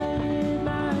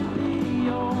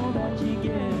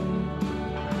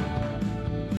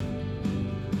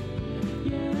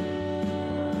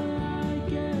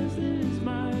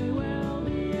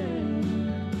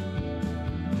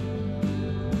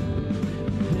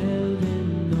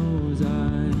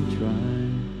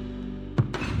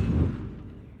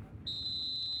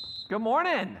Good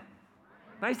morning.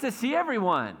 Nice to see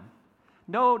everyone.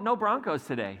 No Broncos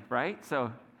today, right?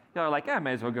 So y'all are like, I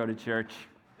might as well go to church.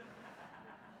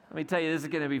 Let me tell you, this is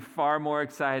going to be far more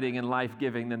exciting and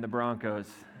life-giving than the Broncos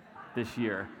this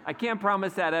year. I can't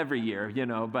promise that every year,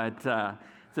 but it's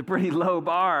a pretty low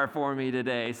bar for me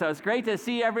today. So it's great to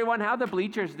see everyone. How the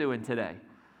bleachers doing today?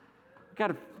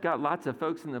 Got lots of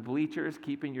folks in the bleachers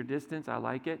keeping your distance. I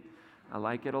like it. I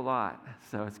like it a lot.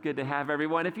 So it's good to have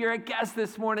everyone. If you're a guest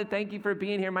this morning, thank you for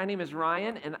being here. My name is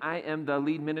Ryan, and I am the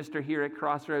lead minister here at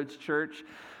Crossroads Church,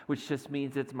 which just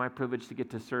means it's my privilege to get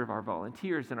to serve our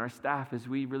volunteers and our staff as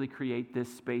we really create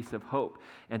this space of hope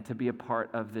and to be a part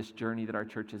of this journey that our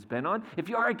church has been on. If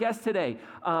you are a guest today,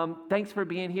 thanks for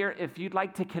being here. If you'd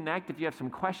like to connect, if you have some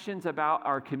questions about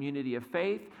our community of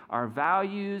faith, our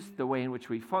values, the way in which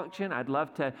we function, I'd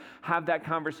love to have that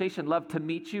conversation. Love to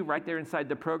meet you. Right there inside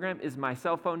the program is my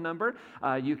cell phone number.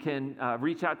 You can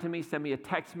reach out to me, send me a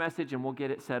text message, and we'll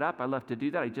get it set up. I love to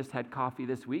do that. I just had coffee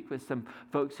this week with some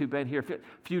folks who've been here a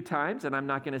few times, and I'm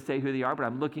not going to say who they are, but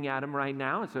I'm looking at them right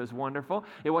now, and so it's wonderful.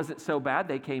 It wasn't so bad.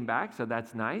 They came back, so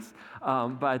that's nice.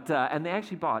 And they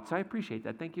actually bought, so I appreciate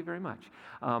that. Thank you very much.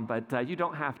 But you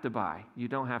don't have to buy. You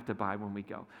don't have to buy when we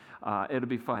go. It'll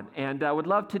be fun. And I would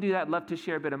love to do that. Love to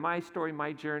share a bit of my story,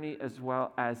 my journey, as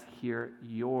well as hear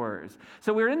yours.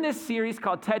 So we're in this series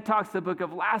called Ted Talks, the Book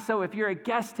of Lasso. If you're a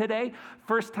guest today,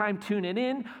 first time tuning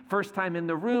in, first time in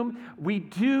the room, we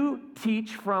do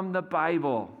teach from the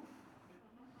Bible.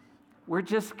 We're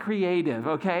just creative,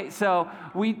 okay? So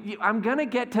I'm going to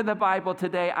get to the Bible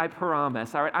today, I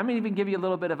promise, all right? I'm going to even give you a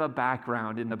little bit of a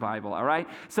background in the Bible, all right?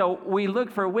 So we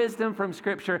look for wisdom from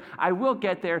Scripture. I will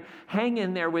get there. Hang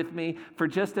in there with me for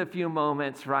just a few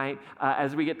moments, right,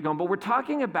 as we get going. But we're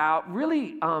talking about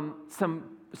really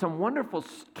some wonderful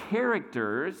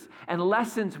characters and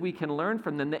lessons we can learn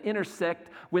from them that intersect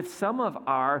with some of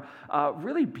our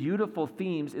really beautiful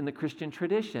themes in the Christian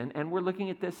tradition. And we're looking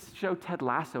at this show, Ted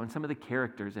Lasso, and some of the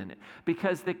characters in it.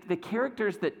 Because the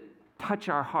characters that touch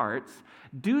our hearts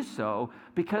do so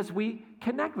because we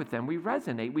connect with them, we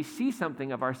resonate, we see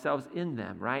something of ourselves in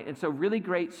them, right? And so really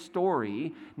great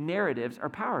story narratives are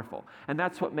powerful. And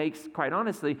that's what makes, quite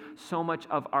honestly, so much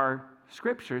of our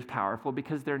Scripture is powerful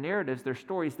because they're narratives, they're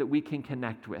stories that we can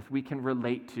connect with, we can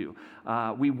relate to.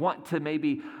 We want to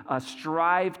maybe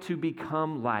strive to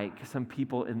become like some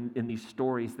people in these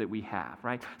stories that we have,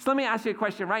 right? So let me ask you a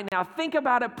question right now. Think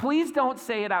about it. Please don't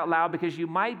say it out loud because you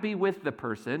might be with the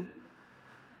person,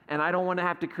 and I don't want to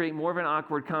have to create more of an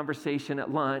awkward conversation at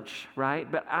lunch,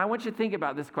 right? But I want you to think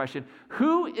about this question.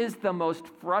 Who is the most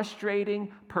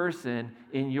frustrating person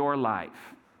in your life?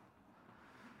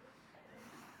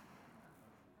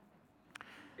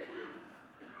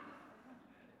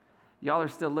 Y'all are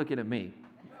still looking at me.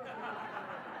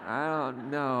 I don't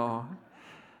know.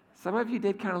 Some of you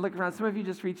did kind of look around. Some of you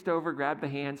just reached over, grabbed the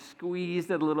hand,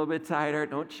 squeezed it a little bit tighter.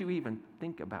 Don't you even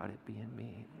think about it being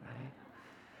me, right?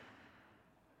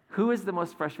 Who is the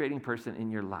most frustrating person in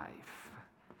your life?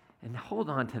 And hold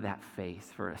on to that face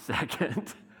for a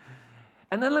second.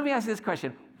 And then let me ask you this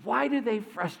question. Why do they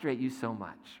frustrate you so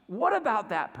much? What about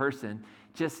that person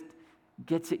just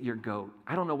gets at your goat?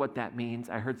 I don't know what that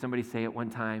means. I heard somebody say it one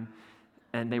time,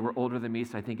 and they were older than me,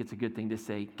 so I think it's a good thing to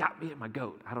say, got me at my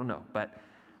goat. I don't know. But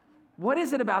what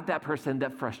is it about that person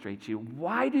that frustrates you?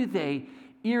 Why do they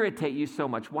irritate you so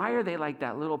much? Why are they like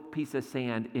that little piece of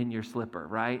sand in your slipper,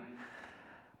 right?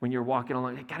 When you're walking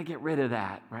along, you got to get rid of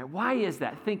that, right? Why is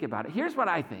that? Think about it. Here's what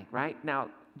I think, right? Now,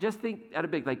 just think at a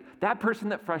big, like that person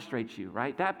that frustrates you,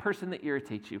 right? That person that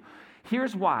irritates you.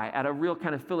 Here's why at a real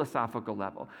kind of philosophical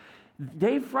level.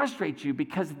 They frustrate you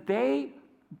because they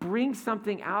bring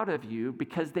something out of you,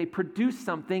 because they produce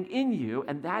something in you,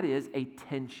 and that is a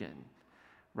tension,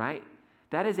 right?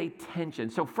 That is a tension.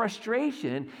 So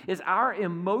frustration is our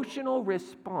emotional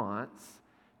response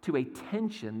to a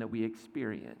tension that we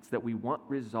experience, that we want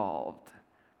resolved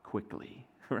quickly,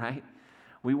 right?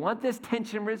 We want this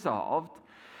tension resolved,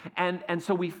 and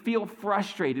so we feel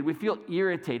frustrated, we feel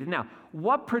irritated. Now,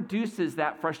 what produces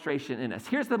that frustration in us?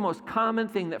 Here's the most common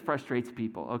thing that frustrates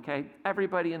people, okay?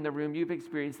 Everybody in the room, you've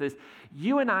experienced this.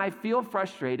 You and I feel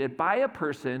frustrated by a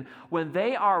person when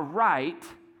they are right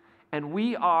and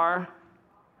we are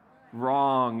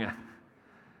wrong.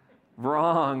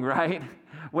 Wrong, right?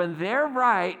 When they're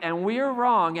right and we're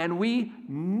wrong and we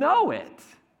know it,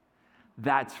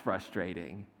 that's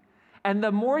frustrating. And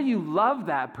the more you love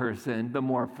that person, the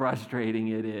more frustrating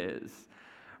it is,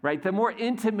 right? The more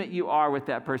intimate you are with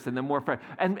that person, the more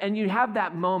and you have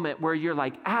that moment where you're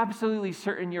like absolutely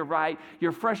certain you're right.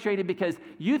 You're frustrated because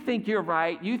you think you're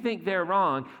right, you think they're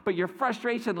wrong, but your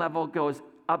frustration level goes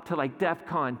up to like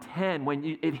DEFCON 10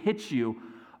 when it hits you,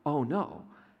 oh no,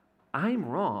 I'm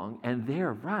wrong and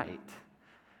they're right.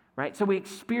 Right? So we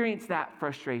experience that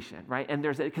frustration, right? And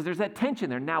because there's that tension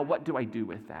there. Now, what do I do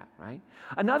with that, right?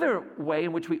 Another way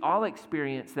in which we all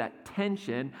experience that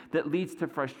tension that leads to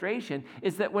frustration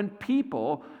is that when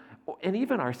people, and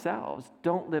even ourselves,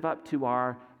 don't live up to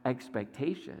our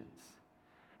expectations.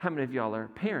 How many of y'all are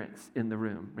parents in the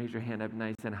room? Raise your hand up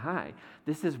nice and high.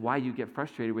 This is why you get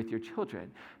frustrated with your children,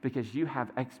 because you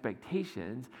have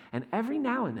expectations, and every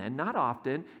now and then, not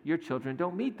often, your children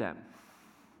don't meet them.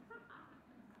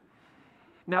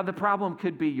 Now, the problem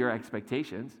could be your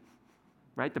expectations,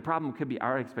 right? The problem could be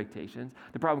our expectations.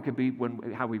 The problem could be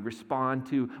how we respond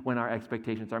to when our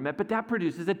expectations are met. But that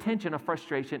produces a tension, a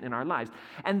frustration in our lives.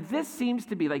 And this seems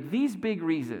to be like these big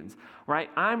reasons, right?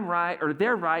 I'm right, or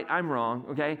they're right, I'm wrong,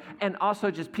 okay? And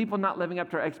also just people not living up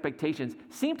to our expectations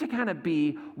seem to kind of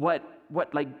be what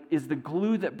like is the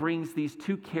glue that brings these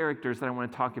two characters that I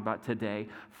want to talk about today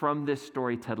from this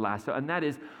story, Ted Lasso. And that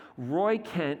is Roy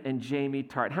Kent and Jamie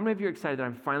Tartt. How many of you are excited that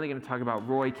I'm finally going to talk about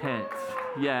Roy Kent?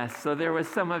 Yes. So there was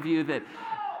some of you that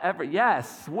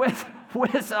yes, whistle.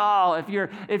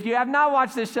 If you have not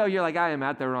watched this show, you're like, I am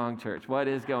at the wrong church. What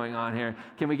is going on here?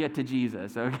 Can we get to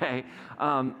Jesus? Okay.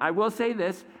 I will say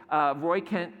this. Roy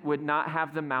Kent would not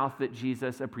have the mouth that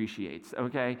Jesus appreciates,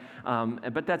 okay?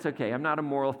 But that's okay. I'm not a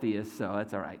moral theist, so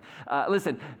that's all right.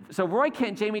 Listen, so Roy Kent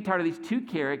and Jamie Tartt are these two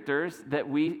characters that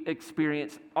we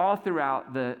experience all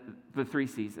throughout the 3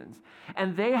 seasons.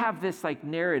 And they have this like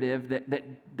narrative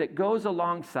that goes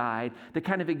alongside, that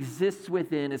kind of exists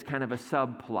within as kind of a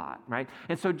subplot, right?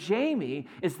 And so Jamie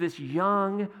is this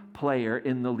young player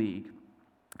in the league.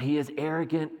 He is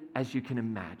arrogant as you can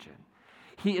imagine.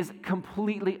 He is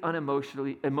completely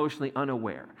emotionally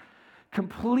unaware,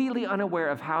 completely unaware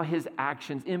of how his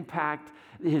actions impact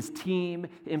his team,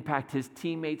 impact his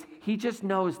teammates. He just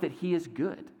knows that he is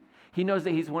good. He knows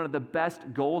that he's one of the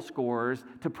best goal scorers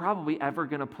to probably ever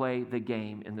going to play the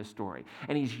game in the story.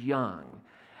 And he's young.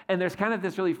 And there's kind of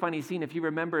this really funny scene. If you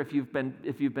remember, if you've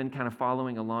been kind of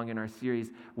following along in our series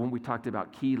when we talked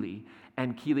about Keely,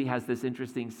 and Keely has this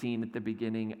interesting scene at the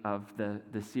beginning of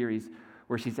the series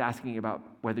where she's asking about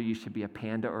whether you should be a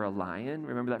panda or a lion.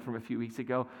 Remember that from a few weeks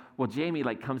ago? Well, Jamie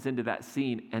comes into that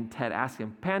scene and Ted asks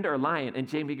him, panda or lion? And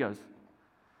Jamie goes,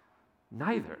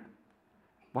 neither.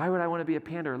 Why would I want to be a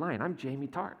panda or a lion? I'm Jamie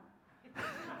Tartt.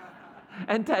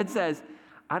 And Ted says,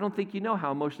 I don't think you know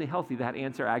how emotionally healthy that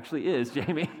answer actually is,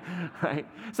 Jamie, right?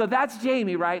 So that's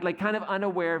Jamie, right? Like kind of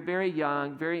unaware, very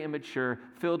young, very immature,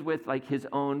 filled with like his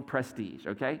own prestige,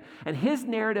 okay? And his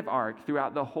narrative arc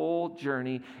throughout the whole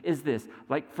journey is this,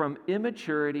 like from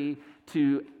immaturity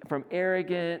from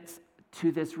arrogance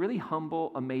to this really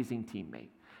humble, amazing teammate.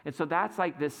 And so that's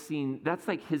like this scene, that's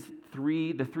like the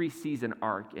 3-season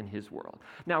arc in his world.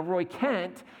 Now, Roy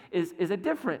Kent is a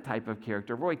different type of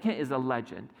character. Roy Kent is a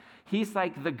legend. He's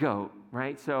like the GOAT,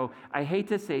 right? So I hate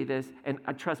to say this, and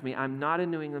trust me, I'm not a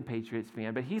New England Patriots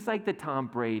fan, but he's like the Tom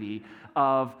Brady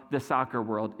of the soccer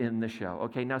world in the show,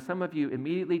 okay? Now, some of you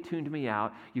immediately tuned me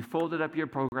out. You folded up your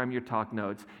program, your talk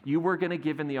notes. You were going to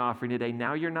give in the offering today.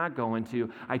 Now you're not going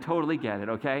to. I totally get it,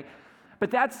 okay? But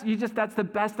that's the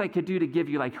best I could do to give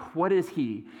you, like, what is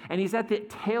he? And he's at the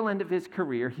tail end of his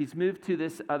career. He's moved to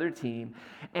this other team,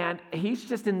 and he's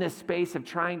just in this space of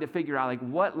trying to figure out, like,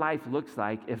 what life looks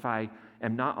like if I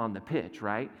am not on the pitch,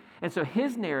 right? And so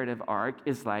his narrative arc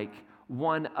is like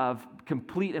one of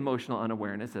complete emotional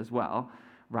unawareness as well,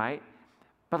 right?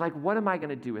 But like, what am I going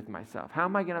to do with myself? How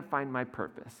am I going to find my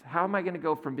purpose? How am I going to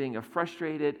go from being a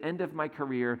frustrated end of my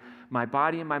career, my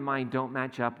body and my mind don't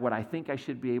match up, what I think I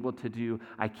should be able to do,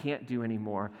 I can't do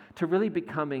anymore, to really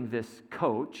becoming this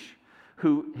coach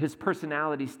who his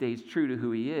personality stays true to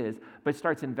who he is, but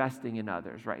starts investing in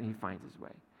others, right? And he finds his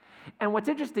way. And what's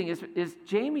interesting is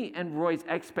Jamie and Roy's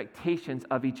expectations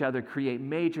of each other create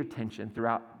major tension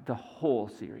throughout the whole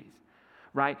series,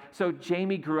 right? So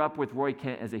Jamie grew up with Roy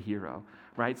Kent as a hero,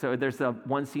 right? So there's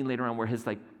one scene later on where his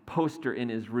like poster in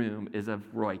his room is of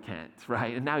Roy Kent,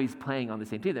 right? And now he's playing on the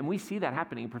same team. And we see that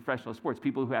happening in professional sports.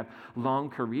 People who have long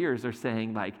careers are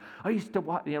saying like, I used to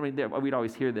watch, we'd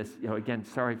always hear this, again,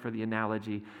 sorry for the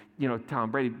analogy,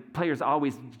 Tom Brady, players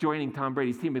always joining Tom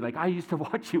Brady's team, be like, I used to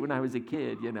watch you when I was a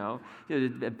kid, a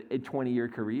 20-year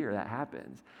career, that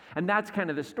happens. And that's kind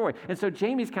of the story. And so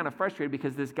Jamie's kind of frustrated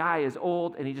because this guy is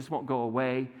old and he just won't go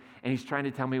away and he's trying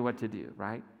to tell me what to do,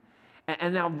 right?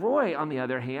 And now Roy, on the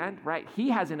other hand, right, he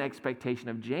has an expectation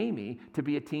of Jamie to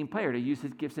be a team player, to use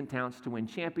his gifts and talents to win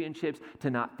championships, to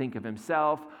not think of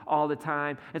himself all the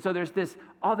time. And so there's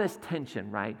all this tension,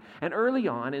 right? And early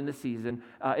on in the season,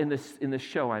 in the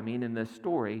show, in the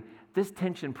story, this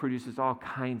tension produces all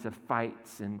kinds of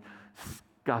fights and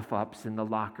scuff-ups in the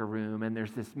locker room, and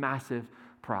there's this massive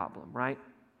problem, right?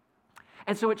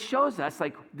 And so it shows us,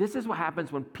 like, this is what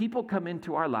happens when people come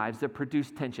into our lives that produce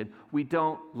tension. We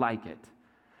don't like it.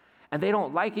 And they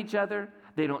don't like each other.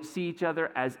 They don't see each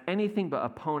other as anything but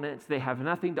opponents. They have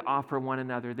nothing to offer one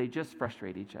another. They just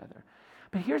frustrate each other.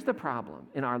 But here's the problem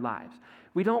in our lives.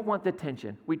 We don't want the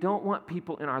tension. We don't want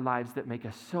people in our lives that make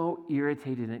us so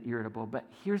irritated and irritable. But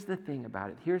here's the thing about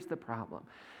it. Here's the problem.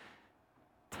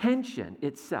 Tension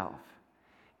itself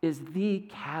is the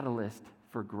catalyst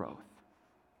for growth.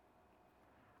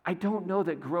 I don't know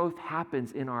that growth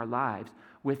happens in our lives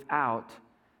without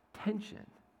tension.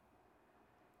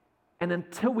 And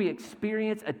until we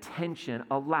experience a tension,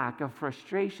 a lack of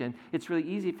frustration, it's really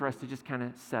easy for us to just kind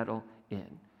of settle in.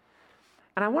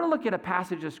 And I want to look at a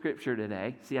passage of Scripture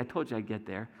today. See, I told you I'd get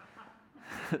there.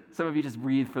 Some of you just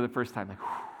breathed for the first time, like,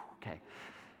 okay.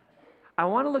 I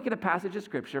want to look at a passage of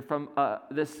Scripture from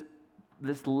this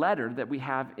letter that we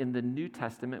have in the New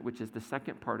Testament, which is the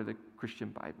second part of the Christian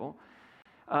Bible,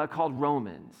 called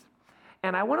Romans.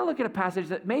 And I want to look at a passage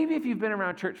that maybe if you've been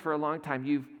around church for a long time,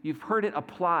 you've heard it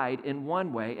applied in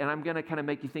one way, and I'm going to kind of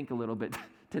make you think a little bit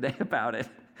today about it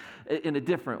in a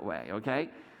different way, okay?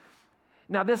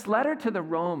 Now, this letter to the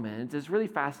Romans is really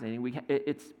fascinating.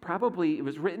 It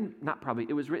was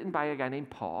written by a guy named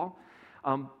Paul.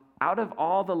 Out of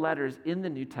all the letters in the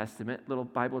New Testament, little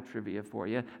Bible trivia for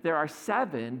you, there are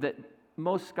 7 that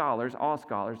most scholars, all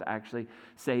scholars actually,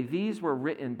 say these were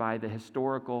written by the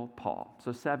historical Paul.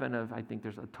 So 7 of, I think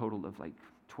there's a total of like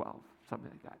 12, something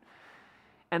like that.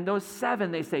 And those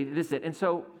 7, they say, this is it. And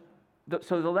so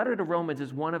the letter to Romans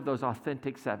is one of those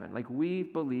authentic 7. Like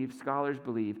scholars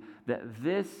believe that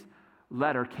this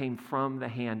letter came from the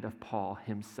hand of Paul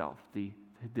himself,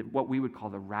 what we would call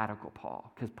the radical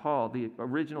Paul. Because Paul, the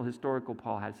original historical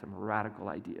Paul, had some radical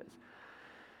ideas.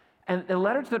 And the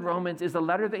letter to the Romans is a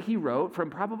letter that he wrote from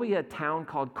probably a town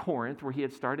called Corinth, where he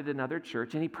had started another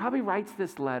church. And he probably writes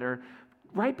this letter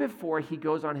right before he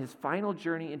goes on his final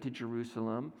journey into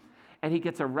Jerusalem. And he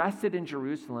gets arrested in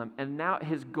Jerusalem. And now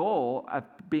his goal of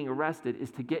being arrested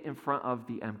is to get in front of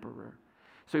the emperor.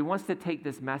 So he wants to take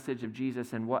this message of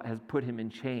Jesus and what has put him in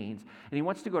chains. And he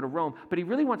wants to go to Rome, but he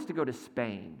really wants to go to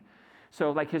Spain.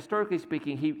 So, like, historically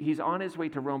speaking, he's on his way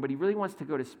to Rome, but he really wants to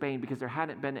go to Spain because there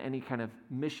hadn't been any kind of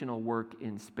missional work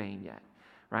in Spain yet,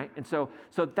 right? And so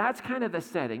that's kind of the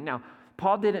setting. Now,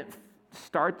 Paul didn't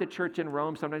start the church in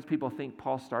Rome. Sometimes people think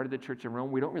Paul started the church in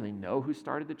Rome. We don't really know who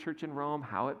started the church in Rome,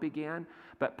 how it began,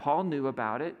 but Paul knew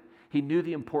about it. He knew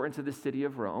the importance of the city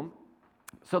of Rome.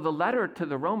 So the letter to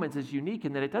the Romans is unique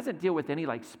in that it doesn't deal with any,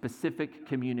 like, specific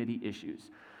community issues.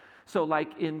 So,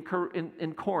 like, in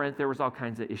Corinth, there was all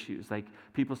kinds of issues, like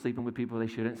people sleeping with people they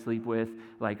shouldn't sleep with,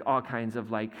 like all kinds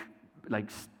of like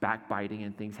backbiting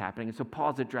and things happening. And so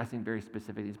Paul's addressing very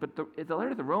specific things. But the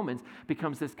letter to the Romans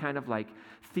becomes this kind of like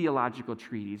theological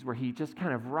treatise where he just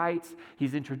kind of writes,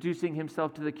 he's introducing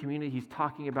himself to the community. He's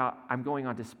talking about, I'm going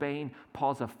on to Spain.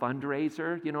 Paul's a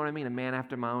fundraiser, you know what I mean? A man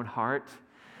after my own heart.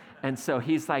 And so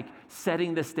he's like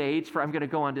setting the stage for, I'm going to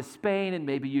go on to Spain and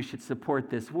maybe you should support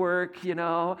this work,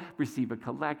 receive a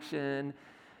collection.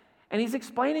 And he's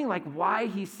explaining like why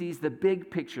he sees the big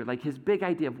picture, like his big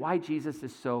idea of why Jesus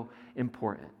is so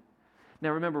important. Now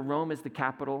remember, Rome is the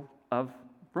capital of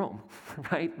Rome,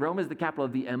 right? Rome is the capital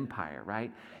of the empire,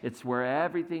 right? It's where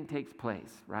everything takes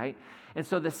place, right? And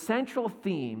so the central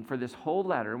theme for this whole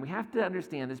letter, and we have to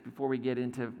understand this before we get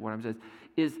into what I'm saying,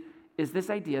 is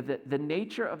this idea that the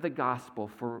nature of the gospel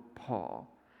for Paul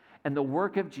and the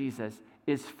work of Jesus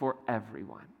is for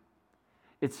everyone.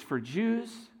 It's for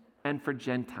Jews and for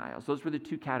Gentiles. Those were the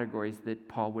 2 categories that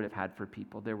Paul would have had for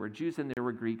people. There were Jews and there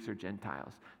were Greeks or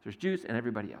Gentiles. There's Jews and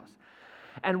everybody else.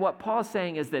 And what Paul's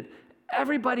saying is that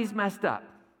everybody's messed up.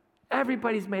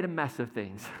 Everybody's made a mess of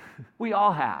things. We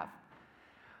all have.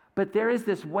 But there is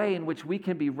this way in which we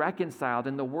can be reconciled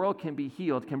and the world can be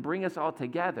healed, can bring us all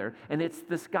together. And it's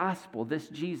this gospel, this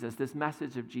Jesus, this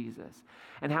message of Jesus,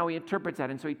 and how he interprets that.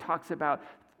 And so he talks about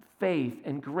faith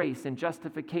and grace and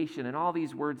justification and all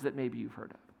these words that maybe you've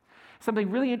heard of.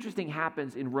 Something really interesting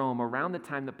happens in Rome around the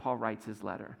time that Paul writes his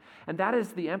letter. And that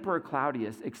is the Emperor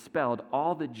Claudius expelled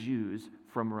all the Jews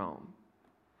from Rome.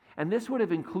 And this would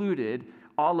have included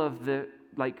all of the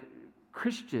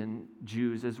Christian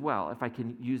Jews as well, if I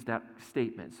can use that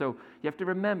statement. So you have to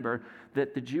remember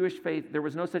that the Jewish faith, there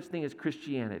was no such thing as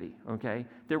Christianity, okay?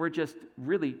 There were just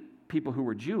really people who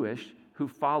were Jewish who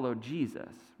followed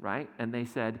Jesus, right? And they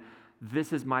said,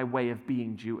 this is my way of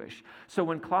being Jewish. So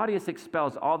when Claudius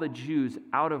expels all the Jews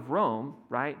out of Rome,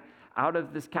 right, out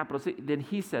of this capital city, then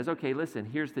he says, okay, listen,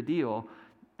 here's the deal.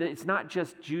 It's not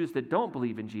just Jews that don't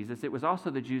believe in Jesus. It was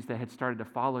also the Jews that had started to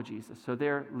follow Jesus. So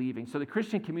they're leaving. So the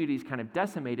Christian community is kind of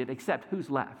decimated, except who's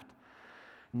left?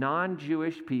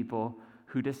 Non-Jewish people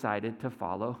who decided to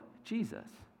follow Jesus.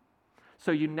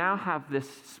 So you now have this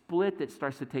split that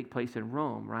starts to take place in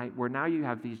Rome, right? Where now you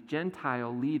have these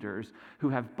Gentile leaders who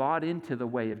have bought into the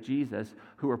way of Jesus,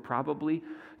 who are probably,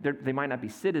 they might not be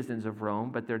citizens of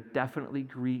Rome, but they're definitely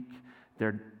Greek.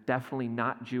 They're definitely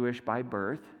not Jewish by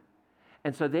birth.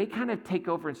 And so they kind of take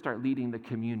over and start leading the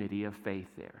community of faith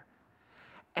there.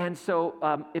 And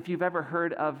so if you've ever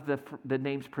heard of the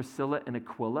names Priscilla and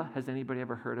Aquila, has anybody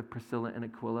ever heard of Priscilla and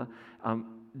Aquila?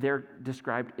 They're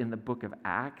described in the book of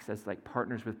Acts as like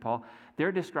partners with Paul.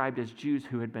 They're described as Jews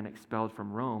who had been expelled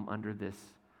from Rome under this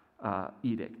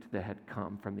edict that had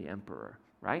come from the emperor,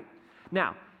 right?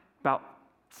 Now, about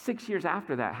 6 years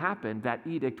after that happened, that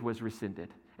edict was rescinded.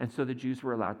 And so the Jews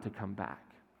were allowed to come back.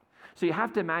 So you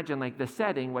have to imagine, like, the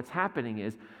setting, what's happening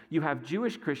is you have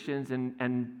Jewish Christians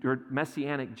and or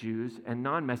Messianic Jews and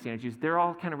non-Messianic Jews. They're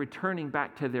all kind of returning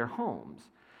back to their homes.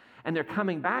 And they're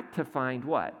coming back to find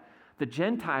what? The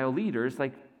Gentile leaders,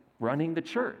 like, running the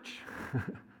church.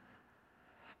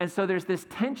 And so there's this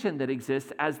tension that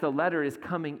exists as the letter is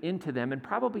coming into them, and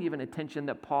probably even a tension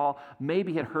that Paul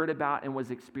maybe had heard about and was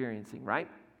experiencing, right?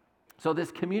 So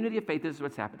this community of faith, this is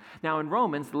what's happened. Now in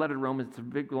Romans, the letter to Romans, it's a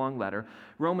big, long letter.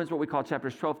 Romans, what we call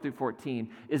chapters 12 through 14,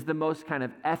 is the most kind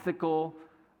of ethical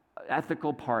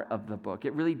part of the book.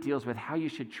 It really deals with how you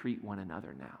should treat one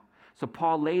another now. So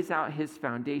Paul lays out his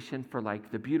foundation for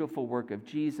like the beautiful work of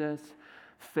Jesus,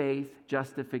 faith,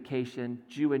 justification,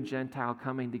 Jew and Gentile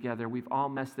coming together. We've all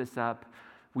messed this up.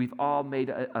 We've all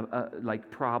made like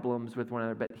problems with one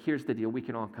another, but here's the deal. We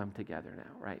can all come together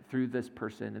now, right? Through this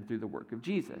person and through the work of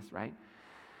Jesus, right?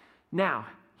 Now,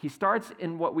 he starts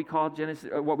in what we call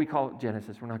Genesis.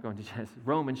 We're not going to Genesis.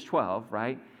 Romans 12,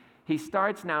 right? He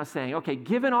starts now saying, okay,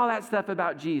 given all that stuff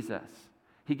about Jesus,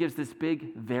 he gives this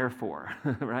big therefore,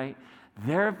 right?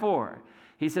 Therefore,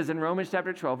 he says in Romans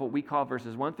chapter 12, what we call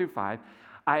verses 1 through 5,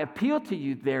 I appeal to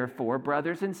you, therefore,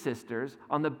 brothers and sisters,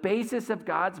 on the basis of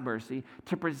God's mercy,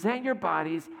 to present your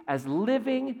bodies as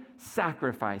living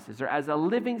sacrifices, or as a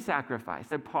living sacrifice.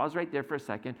 And pause right there for a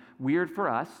second. Weird for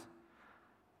us,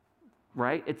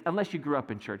 right? Unless you grew up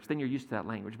in church, then you're used to that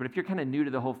language. But if you're kind of new to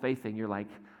the whole faith thing, you're like,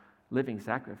 living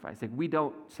sacrifice. Like, we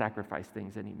don't sacrifice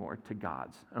things anymore to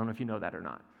gods. I don't know if you know that or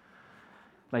not.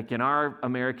 Like in our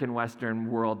American Western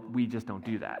world, we just don't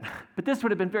do that. But this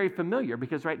would have been very familiar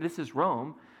because, right, this is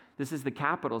Rome. This is the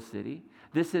capital city.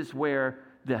 This is where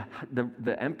the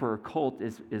emperor cult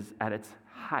is at its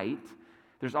height.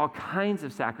 There's all kinds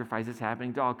of sacrifices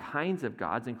happening to all kinds of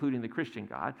gods, including the Christian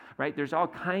God, right? There's all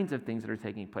kinds of things that are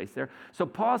taking place there. So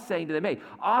Paul's saying to them, hey,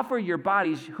 offer your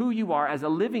bodies, who you are, as a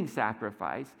living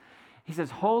sacrifice. He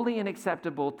says, holy and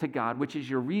acceptable to God, which is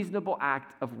your reasonable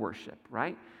act of worship,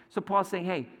 right? So Paul's saying,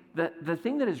 hey, the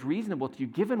thing that is reasonable to you,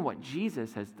 given what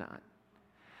Jesus has done,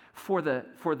 for the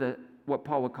what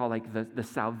Paul would call like the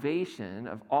salvation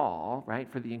of all,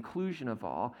 right, for the inclusion of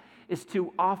all, is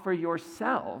to offer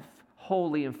yourself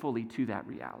wholly and fully to that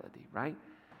reality, right?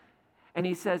 And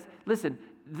he says, listen,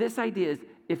 this idea is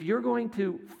if you're going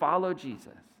to follow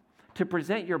Jesus, to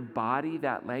present your body,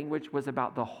 that language was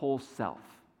about the whole self,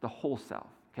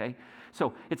 okay?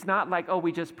 So it's not like, oh,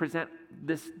 we just present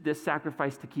this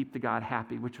sacrifice to keep the God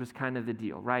happy, which was kind of the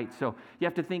deal, right? So you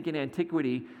have to think in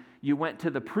antiquity, you went to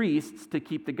the priests to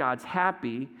keep the gods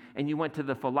happy, and you went to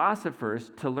the philosophers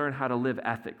to learn how to live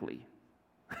ethically.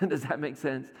 Does that make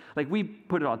sense? Like, we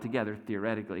put it all together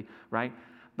theoretically, right?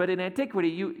 But in antiquity,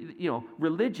 you know,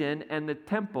 religion and the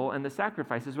temple and the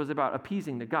sacrifices was about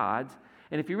appeasing the gods.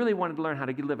 And if you really wanted to learn how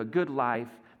to live a good life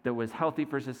that was healthy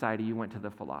for society, you went to the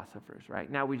philosophers,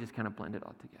 right? Now we just kind of blend it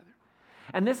all together.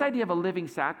 And this idea of a living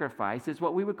sacrifice is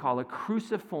what we would call a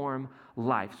cruciform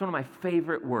life. It's one of my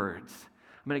favorite words.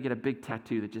 I'm going to get a big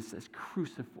tattoo that just says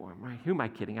cruciform, right? Who am I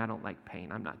kidding? I don't like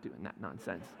pain. I'm not doing that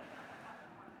nonsense.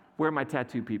 Where are my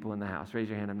tattoo people in the house? Raise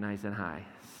your hand. I'm nice and high.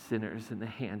 Sinners in the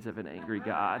hands of an angry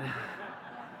God.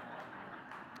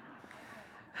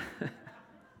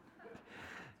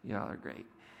 Y'all are great.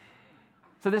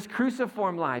 So this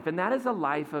cruciform life, and that is a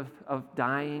life of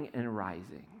dying and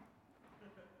rising.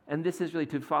 And this is really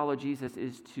to follow Jesus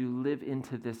is to live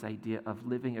into this idea of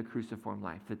living a cruciform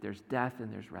life, that there's death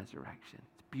and there's resurrection.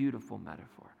 It's a beautiful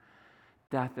metaphor.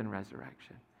 Death and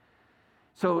resurrection.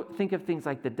 So think of things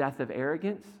like the death of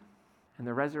arrogance and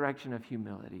the resurrection of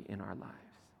humility in our lives.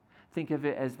 Think of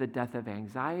it as the death of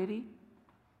anxiety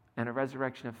and a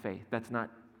resurrection of faith. That's not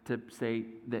to say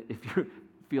that if you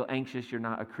feel anxious, you're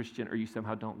not a Christian or you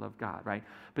somehow don't love God, right?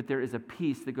 But there is a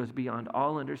peace that goes beyond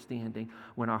all understanding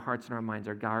when our hearts and our minds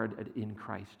are guarded in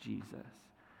Christ Jesus,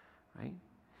 right?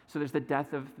 So there's the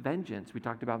death of vengeance. We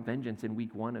talked about vengeance in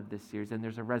week 1 of this series, and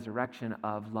there's a resurrection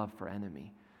of love for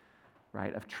enemy,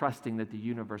 right? Of trusting that the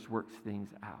universe works things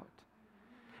out.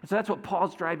 And so that's what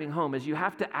Paul's driving home, is you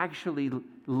have to actually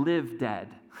live dead.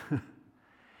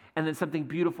 And then something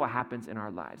beautiful happens in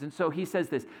our lives. And so he says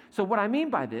this. So what I mean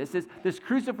by this is this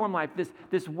cruciform life,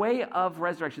 this way of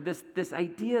resurrection, this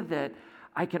idea that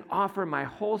I can offer my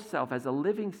whole self as a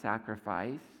living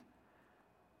sacrifice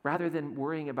rather than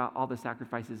worrying about all the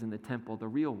sacrifices in the temple. The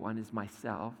real one is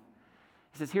myself.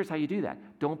 He says, here's how you do that.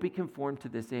 Don't be conformed to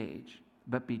this age,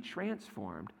 but be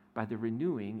transformed by the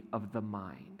renewing of the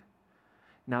mind.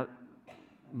 Now,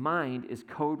 mind is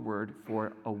code word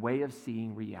for a way of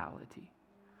seeing reality.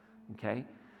 Okay?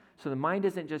 So the mind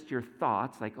isn't just your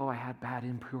thoughts, like, oh, I had bad,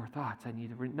 impure thoughts. I need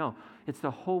to, no, it's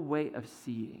the whole way of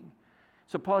seeing.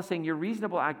 So Paul is saying your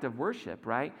reasonable act of worship,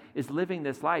 right, is living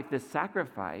this life, this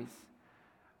sacrifice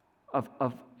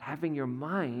of having your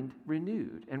mind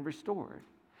renewed and restored.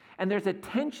 And there's a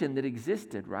tension that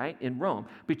existed, right, in Rome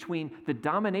between the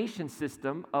domination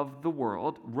system of the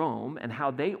world, Rome, and how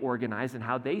they organized and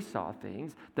how they saw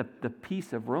things, the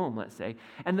peace of Rome, let's say,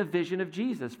 and the vision of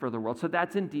Jesus for the world. So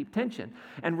that's in deep tension.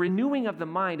 And renewing of the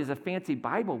mind is a fancy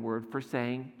Bible word for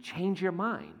saying, change your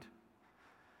mind.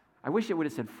 I wish it would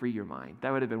have said free your mind.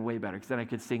 That would have been way better, because then I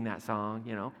could sing that song,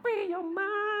 free your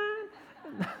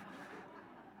mind.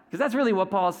 Because that's really what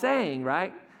Paul's saying,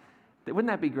 right? Wouldn't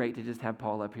that be great to just have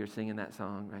Paul up here singing that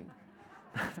song, right?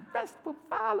 The rest will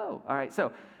follow. All right,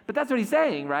 but that's what he's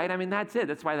saying, right? I mean, that's it.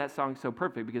 That's why that song's so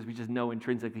perfect, because we just know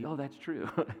intrinsically, oh, that's true.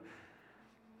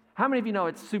 How many of you know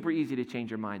it's super easy to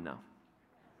change your mind, though?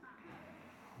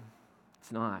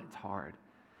 It's not. It's hard.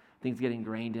 Things get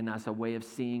ingrained in us, a way of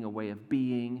seeing, a way of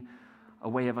being, a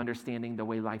way of understanding the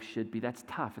way life should be. That's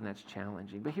tough and that's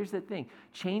challenging. But here's the thing.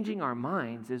 Changing our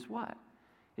minds is what?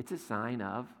 It's a sign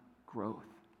of growth.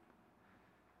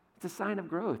 It's a sign of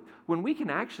growth. When we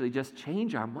can actually just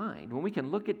change our mind, when we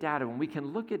can look at data, when we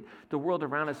can look at the world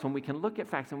around us, when we can look at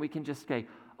facts, and we can just say,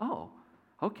 oh,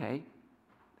 okay,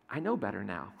 I know better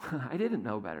now. I didn't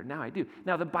know better. Now I do.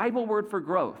 Now, the Bible word for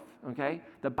growth, okay?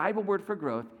 The Bible word for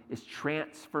growth is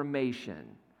transformation,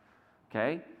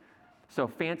 okay? So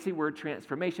fancy word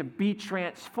transformation. Be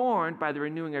transformed by the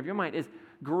renewing of your mind is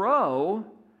grow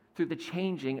through the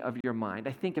changing of your mind.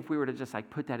 I think if we were to just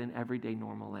put that in everyday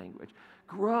normal language,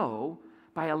 grow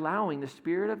by allowing the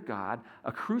Spirit of God,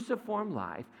 a cruciform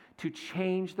life, to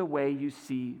change the way you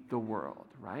see the world,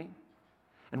 right?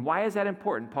 And why is that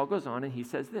important? Paul goes on and he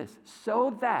says this,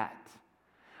 so that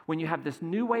when you have this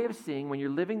new way of seeing, when you're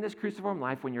living this cruciform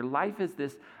life, when your life is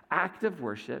this act of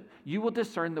worship, you will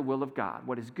discern the will of God,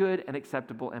 what is good and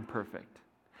acceptable and perfect.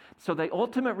 So the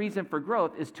ultimate reason for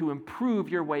growth is to improve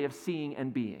your way of seeing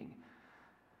and being.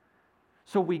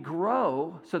 So we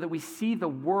grow so that we see the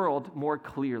world more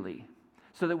clearly,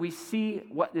 so that we see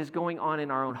what is going on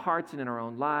in our own hearts and in our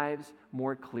own lives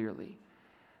more clearly.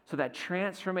 So that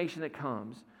transformation that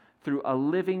comes through a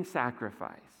living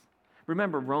sacrifice.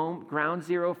 Remember, Rome, ground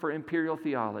zero for imperial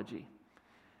theology,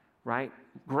 right?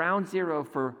 Ground zero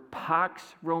for Pax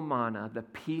Romana, the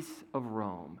peace of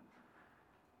Rome.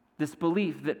 This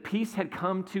belief that peace had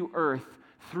come to earth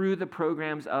through the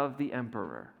programs of the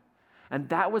emperor. And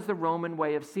that was the Roman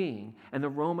way of seeing and the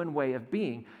Roman way of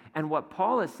being. And what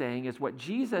Paul is saying is what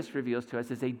Jesus reveals to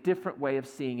us is a different way of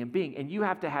seeing and being. And you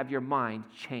have to have your mind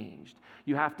changed.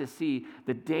 You have to see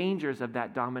the dangers of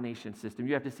that domination system.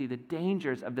 You have to see the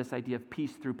dangers of this idea of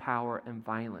peace through power and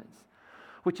violence.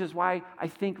 Which is why I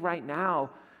think right now,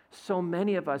 so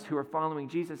many of us who are following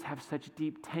Jesus have such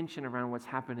deep tension around what's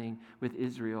happening with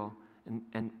Israel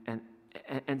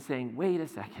and saying, wait a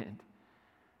second.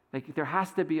 There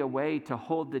has to be a way to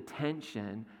hold the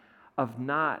tension of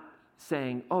not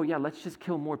saying, oh yeah, let's just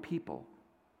kill more people.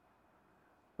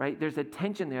 Right? There's a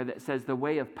tension there that says the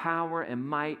way of power and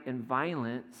might and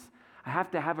violence, I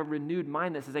have to have a renewed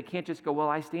mind that says I can't just go, well,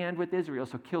 I stand with Israel,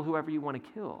 so kill whoever you want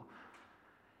to kill.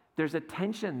 There's a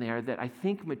tension there that I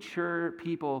think mature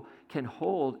people can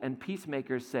hold, and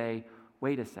peacemakers say,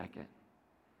 wait a second.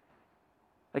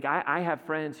 I have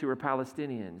friends who are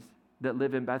Palestinians that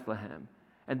live in Bethlehem,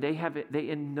 And they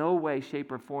in no way,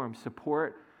 shape, or form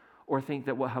support or think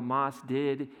that what Hamas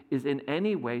did is in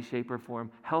any way, shape, or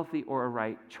form healthy or a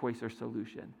right choice or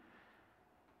solution.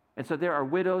 And so there are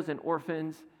widows and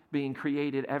orphans being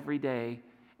created every day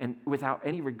and without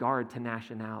any regard to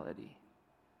nationality.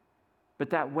 But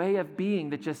that way of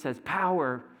being that just says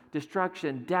power,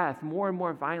 destruction, death, more and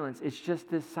more violence, it's just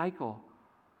this cycle.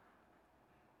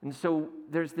 And so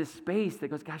there's this space that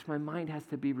goes, gosh, my mind has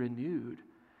to be renewed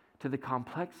to the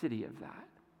complexity of that.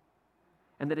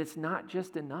 And that it's not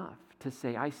just enough to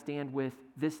say, I stand with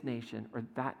this nation or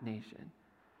that nation.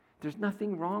 There's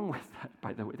nothing wrong with that,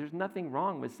 by the way. There's nothing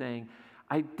wrong with saying,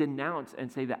 I denounce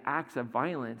and say the acts of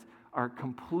violence are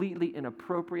completely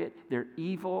inappropriate, they're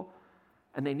evil,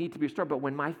 and they need to be restored. But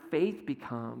when my faith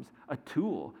becomes a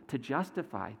tool to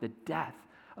justify the death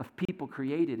of people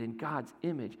created in God's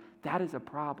image, that is a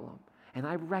problem. And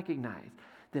I recognize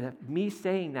that if me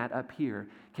saying that up here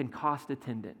can cost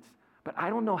attendance. But I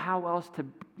don't know how else to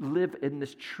live in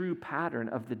this true pattern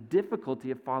of the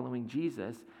difficulty of following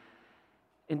Jesus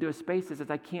into a space that says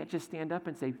I can't just stand up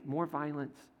and say more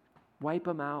violence, wipe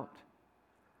them out.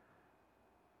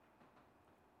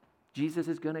 Jesus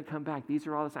is going to come back. These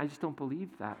are all this. I just don't believe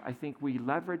that. I think we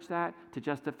leverage that to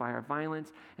justify our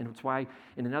violence, and it's why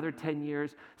in another 10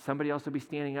 years, somebody else will be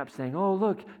standing up saying, oh,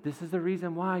 look, this is the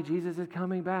reason why Jesus is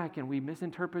coming back, and we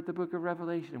misinterpret the book of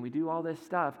Revelation, and we do all this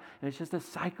stuff, and it's just a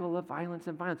cycle of violence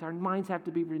and violence. Our minds have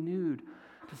to be renewed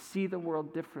to see the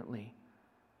world differently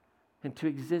and to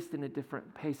exist in a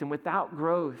different pace. And without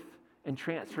growth and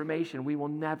transformation, we will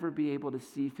never be able to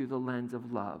see through the lens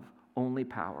of love, only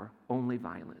power, only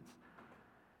violence.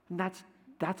 And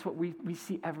that's what we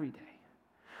see every day.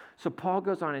 So Paul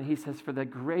goes on and he says, for the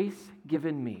grace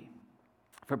given me,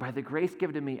 for by the grace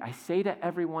given to me, I say to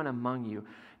everyone among you,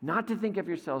 not to think of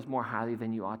yourselves more highly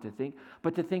than you ought to think,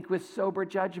 but to think with sober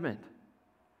judgment,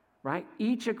 right?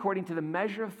 Each according to the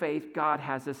measure of faith God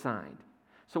has assigned.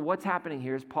 So what's happening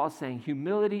here is Paul's saying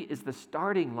humility is the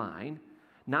starting line,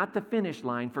 not the finish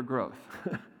line for growth.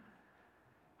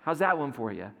 How's that one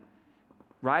for you?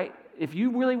 Right? If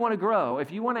you really want to grow,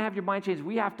 if you want to have your mind changed,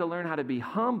 we have to learn how to be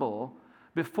humble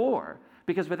before.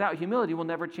 Because without humility, we'll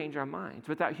never change our minds.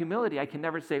 Without humility, I can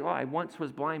never say, oh, I once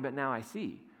was blind, but now I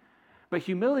see. But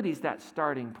humility is that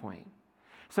starting point.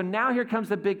 So now here comes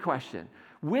the big question.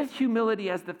 With humility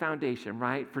as the foundation,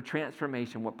 right, for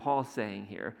transformation, what Paul's saying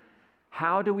here,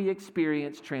 how do we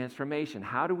experience transformation?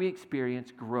 How do we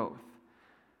experience growth,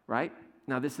 right?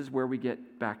 Now, this is where we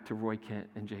get back to Roy Kent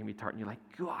and Jamie Tartt, and you're like,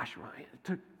 gosh, Ryan, it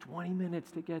took 20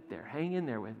 minutes to get there. Hang in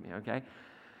there with me, okay?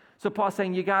 So Paul's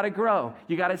saying you got to grow.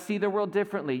 You got to see the world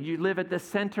differently. You live at the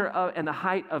center of and the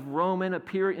height of Roman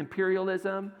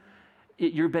imperialism.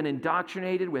 You've been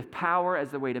indoctrinated with power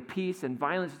as the way to peace and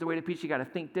violence as the way to peace. You got to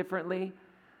think differently.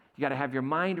 You got to have your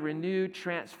mind renewed,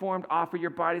 transformed, offer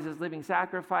your bodies as living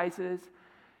sacrifices.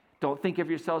 Don't think of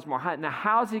yourselves more high. Now,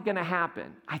 how's it going to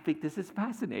happen? I think this is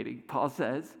fascinating. Paul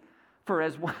says, for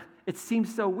as one, it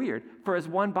seems so weird. For as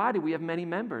one body, we have many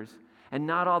members, and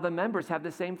not all the members have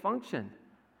the same function.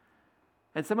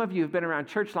 And some of you have been around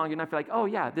church long enough, you're like, oh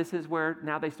yeah, this is where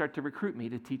now they start to recruit me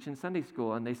to teach in Sunday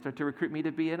school, and they start to recruit me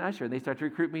to be an usher, and they start to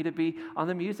recruit me to be on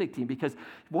the music team. Because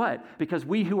what? Because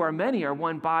we who are many are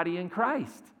one body in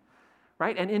Christ.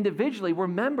 Right? And individually, we're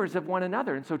members of one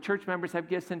another. And so church members have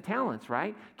gifts and talents,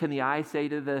 right? Can the eye say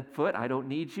to the foot, I don't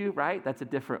need you, right? That's a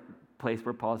different place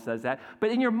where Paul says that.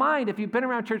 But in your mind, if you've been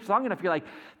around church long enough, you're like,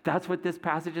 that's what this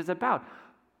passage is about.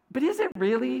 But is it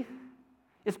really?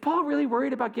 Is Paul really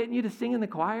worried about getting you to sing in the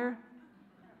choir?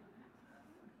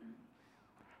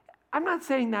 I'm not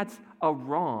saying that's a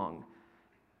wrong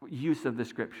use of the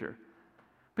scripture.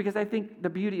 Because I think the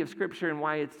beauty of Scripture and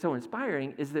why it's so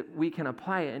inspiring is that we can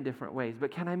apply it in different ways.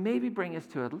 But can I maybe bring us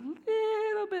to a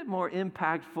little bit more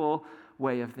impactful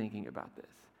way of thinking about this?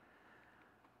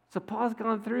 So Paul's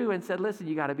gone through and said, listen,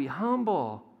 you got to be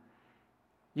humble.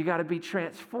 You got to be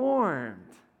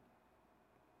transformed.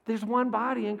 There's one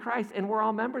body in Christ, and we're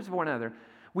all members of one another.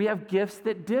 We have gifts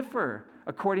that differ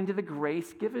according to the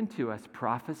grace given to us.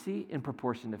 Prophecy in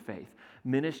proportion to faith.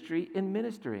 Ministry in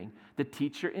ministering, the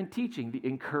teacher in teaching, the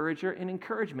encourager in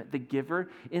encouragement, the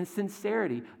giver in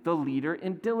sincerity, the leader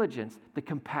in diligence, the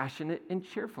compassionate in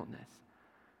cheerfulness.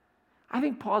 I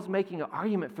think Paul's making an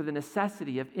argument for the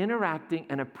necessity of interacting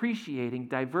and appreciating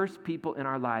diverse people in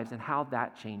our lives and how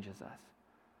that changes us.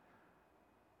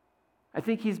 I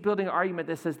think he's building an argument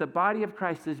that says the body of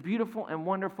Christ is beautiful and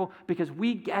wonderful because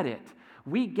we get it.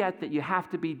 We get that you have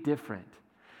to be different.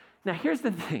 Now, here's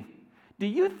the thing. Do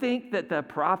you think that the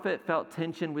prophet felt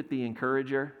tension with the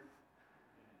encourager?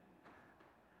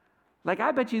 Like,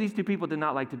 I bet you these two people did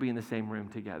not like to be in the same room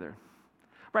together.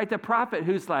 right? The prophet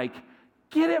who's like,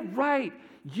 get it right.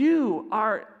 You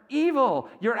are evil.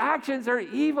 Your actions are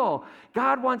evil.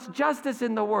 God wants justice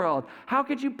in the world. How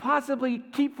could you possibly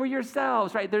keep for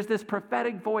yourselves, right? There's this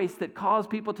prophetic voice that calls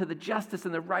people to the justice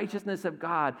and the righteousness of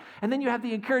God. And then you have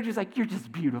the encouragers like, you're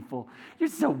just beautiful. You're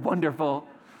so wonderful.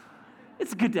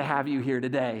 It's good to have you here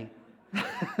today.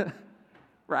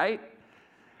 Right?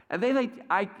 And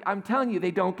I'm telling you,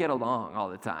 they don't get along all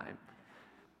the time.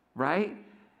 Right?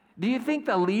 Do you think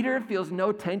the leader feels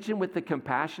no tension with the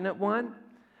compassionate one?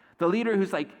 The leader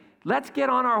who's like, let's get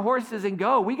on our horses and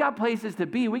go. We got places to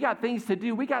be. We got things to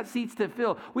do. We got seats to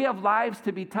fill. We have lives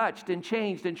to be touched and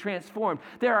changed and transformed.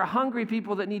 There are hungry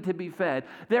people that need to be fed.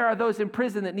 There are those in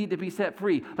prison that need to be set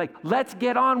free. Like, let's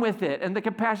get on with it. And the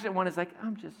compassionate one is like,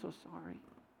 I'm just so sorry.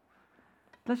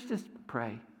 Let's just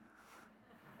pray.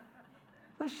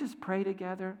 Let's just pray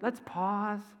together. Let's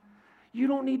pause. You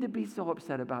don't need to be so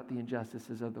upset about the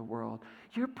injustices of the world.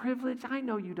 You're privileged. I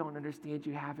know you don't understand.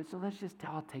 You have it. So let's just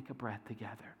all take a breath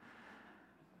together.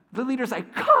 The leader's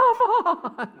like, come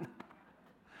on.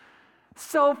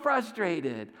 So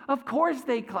frustrated. Of course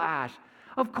they clash.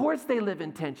 Of course they live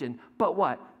in tension. But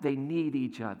what? They need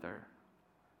each other.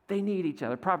 They need each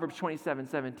other. Proverbs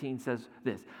 27:17 says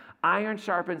this, iron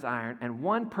sharpens iron, and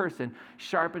one person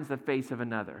sharpens the face of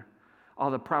another. All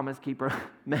the Promise Keeper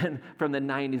men from the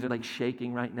 90s are like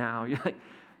shaking right now. You're like,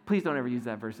 please don't ever use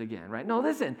that verse again, right? No,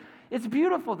 listen, it's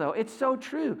beautiful though. It's so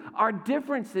true. Our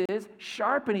differences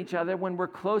sharpen each other when we're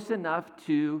close enough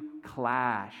to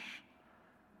clash.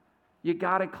 You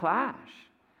gotta clash.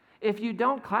 If you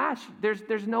don't clash,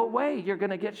 there's no way you're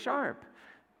gonna get sharp.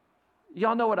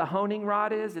 Y'all know what a honing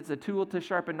rod is? It's a tool to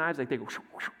sharpen knives. Like they go,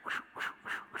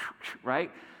 right?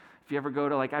 If you ever go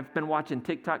to I've been watching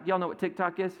TikTok. Y'all know what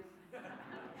TikTok is?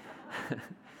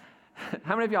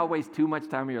 How many of y'all waste too much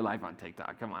time of your life on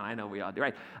TikTok? Come on, I know we all do,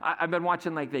 right? I've been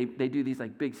watching they do these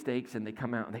big steaks and they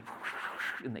come out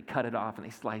and they cut it off and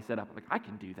they slice it up. I'm like, I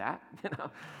can do that,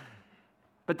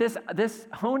 But this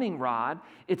honing rod,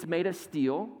 it's made of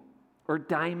steel or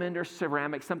diamond or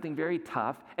ceramic, something very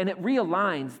tough, and it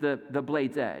realigns the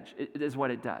blade's edge. It is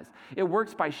what it does. It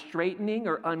works by straightening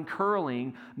or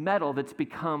uncurling metal that's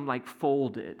become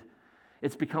folded.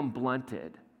 It's become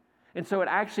blunted. And so it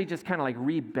actually just kind of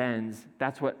rebends.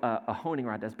 That's what a honing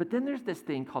rod does. But then there's this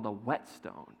thing called a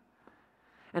whetstone.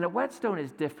 And a whetstone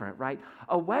is different, right?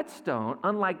 A whetstone,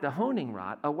 unlike the honing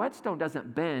rod, a whetstone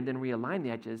doesn't bend and realign the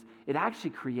edges. It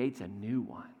actually creates a new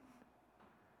one.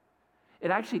 It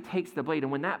actually takes the blade,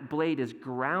 and when that blade is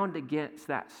ground against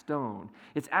that stone,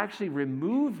 it's actually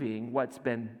removing what's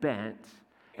been bent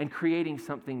and creating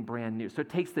something brand new. So it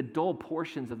takes the dull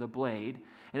portions of the blade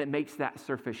and it makes that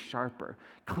surface sharper,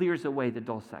 clears away the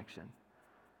dull section.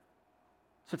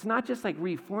 So it's not just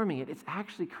reforming it, it's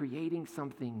actually creating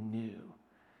something new.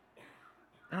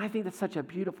 And I think that's such a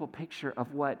beautiful picture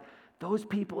of what those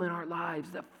people in our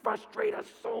lives that frustrate us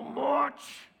so much,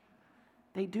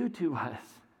 they do to us.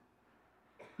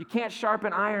 You can't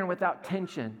sharpen iron without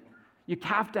tension. You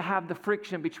have to have the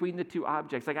friction between the two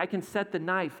objects. I can set the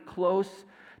knife close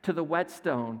to the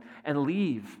whetstone and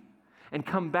leave and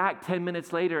come back 10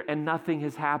 minutes later and nothing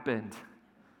has happened.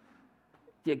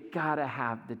 You gotta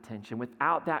have the tension.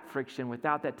 Without that friction,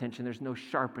 without that tension, there's no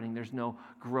sharpening, there's no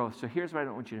growth. So here's what I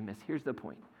don't want you to miss. Here's the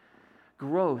point.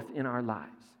 Growth in our lives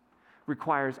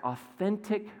requires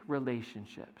authentic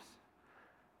relationships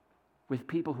with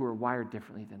people who are wired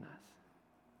differently than us.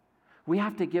 We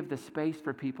have to give the space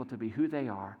for people to be who they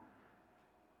are,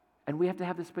 and we have to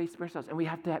have the space for ourselves, and we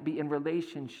have to be in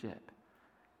relationship.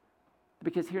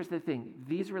 Because here's the thing,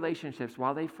 these relationships,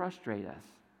 while they frustrate us,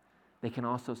 they can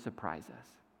also surprise us.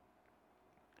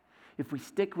 If we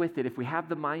stick with it, if we have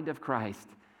the mind of Christ,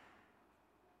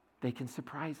 they can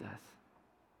surprise us.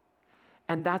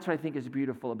 And that's what I think is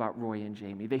beautiful about Roy and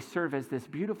Jamie. They serve as this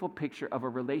beautiful picture of a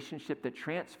relationship that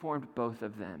transformed both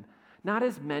of them. Not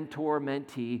as mentor,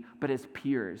 mentee, but as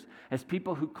peers, as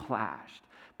people who clashed.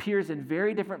 Peers in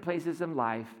very different places in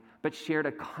life, but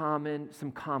shared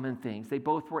some common things. They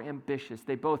both were ambitious.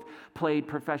 They both played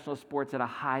professional sports at a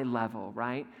high level,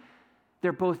 right?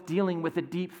 They're both dealing with a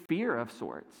deep fear of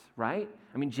sorts, right?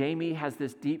 I mean, Jamie has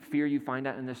this deep fear you find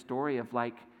out in the story of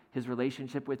his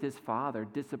relationship with his father,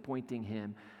 disappointing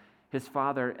him, his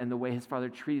father and the way his father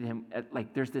treated him.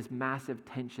 There's this massive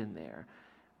tension there.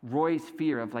 Roy's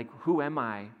fear of who am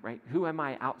I, right? Who am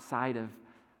I outside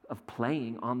of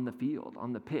playing on the field,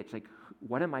 on the pitch?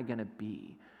 What am I going to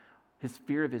be? His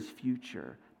fear of his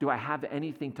future. Do I have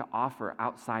anything to offer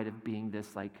outside of being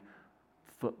this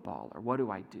footballer? What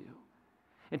do I do?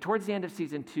 And towards the end of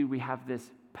season 2, we have this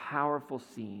powerful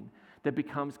scene that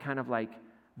becomes kind of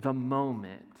the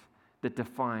moment that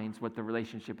defines what the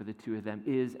relationship of the two of them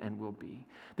is and will be.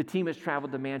 The team has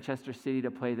traveled to Manchester City to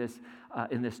play this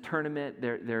in this tournament.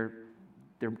 They're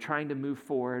trying to move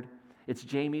forward. It's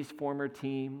Jamie's former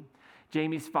team.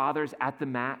 Jamie's father's at the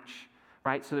match,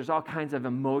 right? So there's all kinds of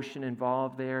emotion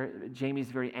involved there. Jamie's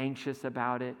very anxious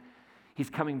about it. He's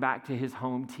coming back to his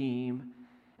home team.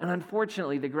 And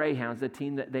unfortunately, the Greyhounds, the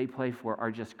team that they play for,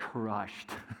 are just crushed.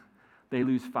 They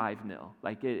lose 5-0.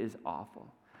 Like, it is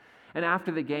awful. And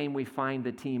after the game, we find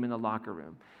the team in the locker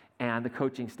room and the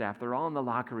coaching staff. They're all in the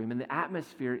locker room, and the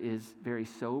atmosphere is very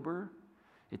sober.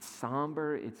 It's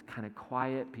somber. It's kind of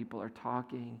quiet. People are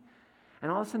talking.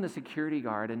 And all of a sudden, the security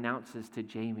guard announces to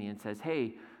Jamie and says,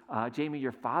 hey, Jamie,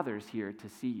 your father's here to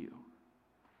see you.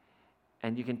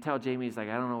 And you can tell Jamie's like,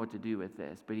 I don't know what to do with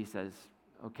this. But he says,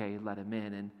 okay, let him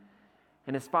in.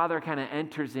 And his father kind of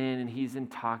enters in, and he's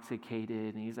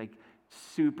intoxicated, and he's like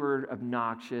super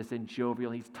obnoxious and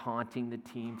jovial. He's taunting the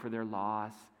team for their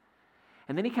loss.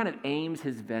 And then he kind of aims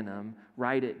his venom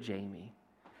right at Jamie.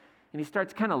 And he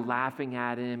starts kind of laughing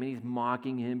at him, and he's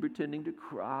mocking him, pretending to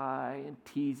cry and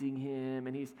teasing him.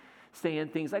 And he's saying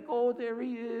things like, oh, there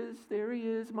he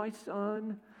is, my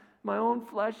son, my own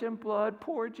flesh and blood,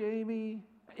 poor Jamie,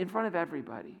 in front of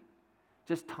everybody,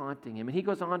 just taunting him. And he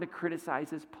goes on to criticize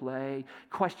his play,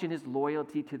 question his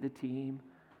loyalty to the team.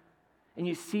 And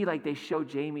you see, like, they show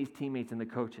Jamie's teammates and the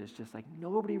coaches just like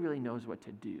nobody really knows what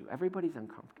to do. Everybody's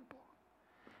uncomfortable.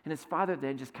 And his father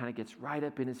then just kind of gets right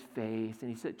up in his face,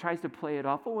 and he tries to play it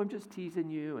off. Oh, I'm just teasing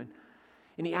you.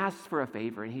 And he asks for a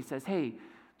favor, and he says, hey,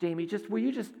 Jamie, will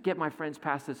you just get my friends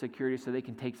past the security so they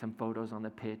can take some photos on the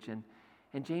pitch? And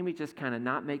Jamie, just kind of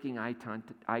not making eye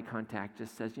contact,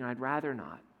 just says, I'd rather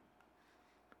not.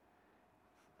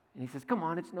 And he says, come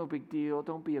on, it's no big deal.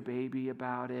 Don't be a baby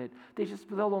about it.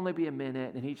 They'll only be a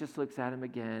minute. And he just looks at him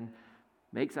again,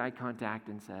 makes eye contact,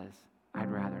 and says, I'd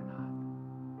rather not.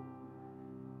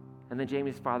 And then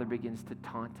Jamie's father begins to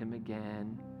taunt him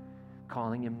again,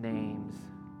 calling him names.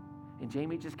 And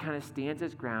Jamie just kind of stands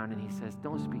his ground, and he says,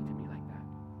 don't speak to me like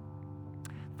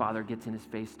that. Father gets in his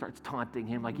face, starts taunting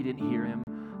him like he didn't hear him.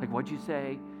 Like, what'd you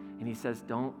say? And he says,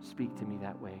 don't speak to me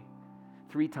that way.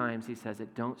 3 times he says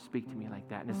it, don't speak to me like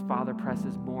that. And his father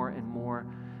presses more and more,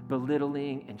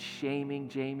 belittling and shaming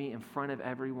Jamie in front of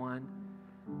everyone.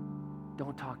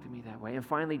 Don't talk to me that way. And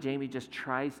finally, Jamie just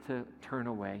tries to turn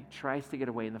away, tries to get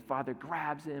away. And the father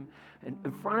grabs him and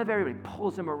in front of everybody,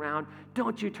 pulls him around.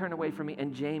 Don't you turn away from me.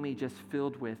 And Jamie, just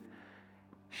filled with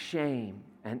shame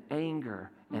and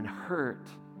anger and hurt,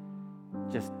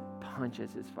 just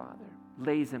punches his father,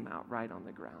 lays him out right on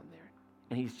the ground there.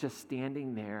 And he's just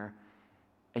standing there.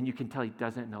 And you can tell he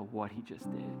doesn't know what he just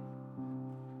did.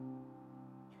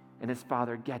 And his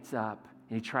father gets up,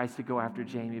 and he tries to go after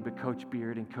Jamie, but Coach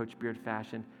Beard, in Coach Beard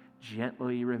fashion,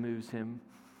 gently removes him,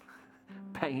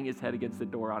 banging his head against the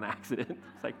door on accident.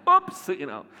 It's like, oops,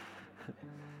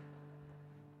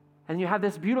 And you have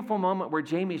this beautiful moment where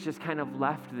Jamie's just kind of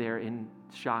left there in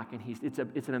shock, and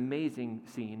it's an amazing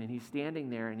scene, and he's standing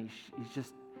there, and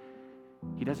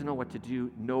he doesn't know what to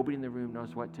do. Nobody in the room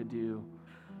knows what to do.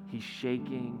 He's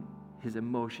shaking, his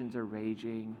emotions are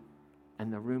raging,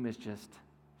 and the room is just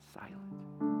silent.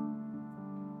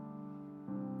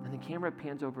 And the camera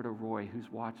pans over to Roy,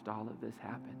 who's watched all of this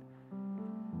happen.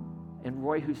 And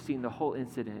Roy, who's seen the whole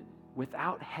incident,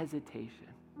 without hesitation,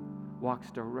 walks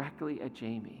directly at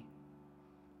Jamie,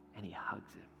 and he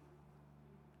hugs him.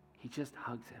 He just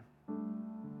hugs him.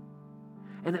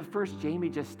 And at first, Jamie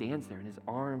just stands there, and his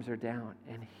arms are down,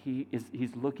 and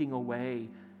he's looking away.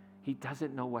 He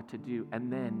doesn't know what to do.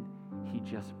 And then he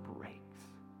just breaks.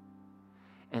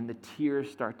 And the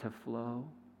tears start to flow.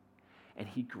 And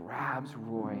he grabs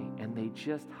Roy, and they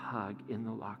just hug in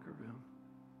the locker room.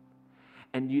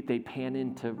 And they pan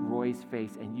into Roy's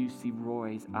face, and you see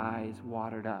Roy's eyes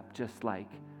watered up, just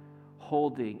like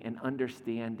holding and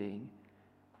understanding.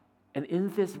 And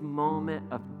in this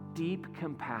moment of deep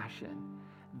compassion,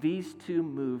 these two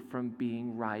move from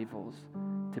being rivals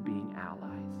to being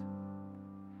allies.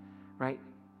 Right?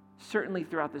 Certainly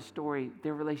throughout the story,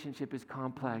 their relationship is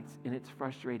complex and it's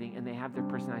frustrating and they have their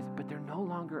personalities, but they're no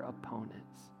longer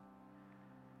opponents.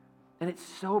 And it's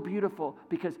so beautiful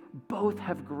because both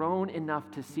have grown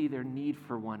enough to see their need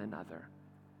for one another.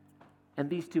 And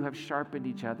these two have sharpened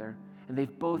each other, and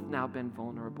they've both now been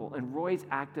vulnerable. And Roy's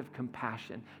act of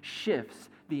compassion shifts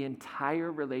the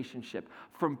entire relationship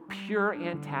from pure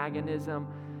antagonism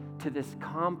to this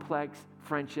complex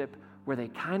friendship where they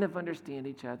kind of understand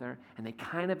each other and they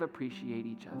kind of appreciate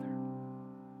each other.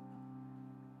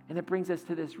 And it brings us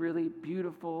to this really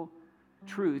beautiful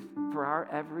truth for our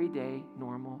everyday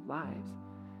normal lives.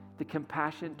 The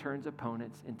compassion turns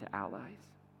opponents into allies.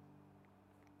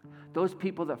 Those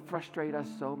people that frustrate us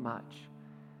so much,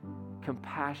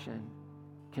 compassion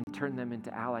can turn them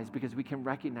into allies because we can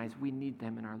recognize we need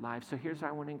them in our lives. So here's how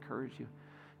I want to encourage you.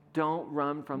 Don't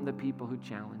run from the people who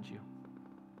challenge you.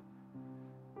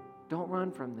 Don't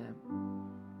run from them.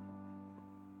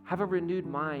 Have a renewed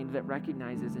mind that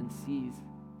recognizes and sees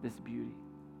this beauty.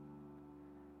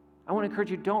 I want to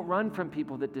encourage you, don't run from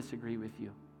people that disagree with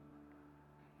you.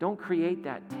 Don't create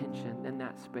that tension in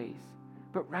that space,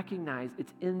 but recognize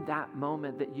it's in that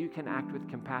moment that you can act with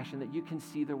compassion, that you can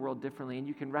see the world differently, and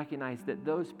you can recognize that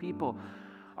those people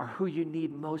are who you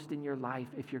need most in your life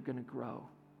if you're going to grow.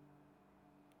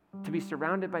 To be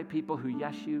surrounded by people who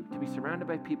yes you, to be surrounded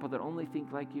by people that only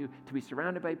think like you, to be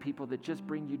surrounded by people that just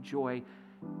bring you joy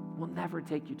will never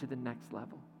take you to the next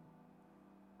level.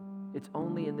 It's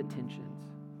only in the tensions.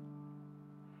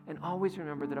 And always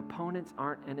remember that opponents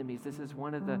aren't enemies. This is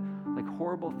one of the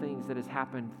horrible things that has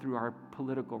happened through our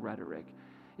political rhetoric,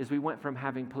 is we went from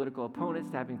having political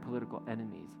opponents to having political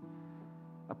enemies.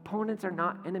 Opponents are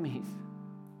not enemies.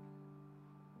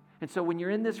 And so when you're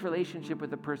in this relationship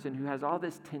with a person who has all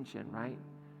this tension, right?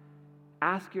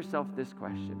 Ask yourself this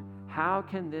question: how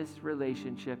can this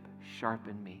relationship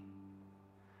sharpen me?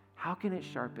 How can it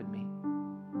sharpen me?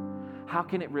 How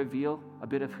can it reveal a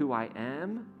bit of who I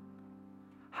am?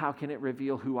 How can it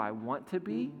reveal who I want to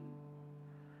be?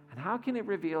 And how can it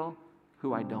reveal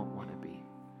who I don't want to be?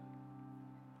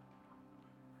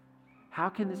 How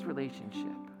can this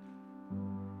relationship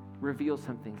reveal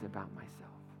some things about myself?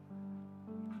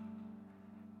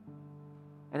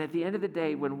 And at the end of the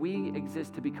day, when we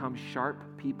exist to become sharp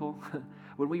people,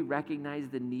 when we recognize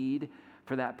the need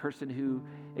for that person who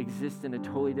exists in a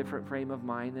totally different frame of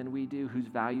mind than we do, whose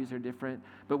values are different,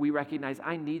 but we recognize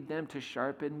I need them to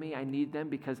sharpen me. I need them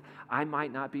because I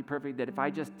might not be perfect, that if I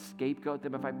just scapegoat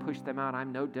them, if I push them out,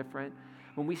 I'm no different.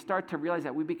 When we start to realize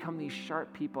that, we become these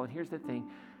sharp people. And here's the thing: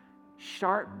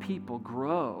 sharp people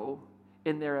grow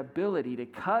in their ability to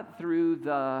cut through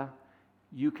the,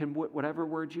 you can, whatever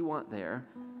word you want there.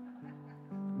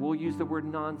 We'll use the word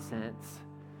nonsense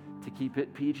to keep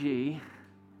it PG.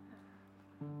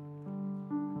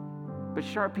 But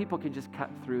sharp people can just cut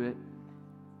through it.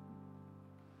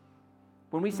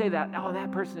 When we say that, oh,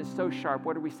 that person is so sharp,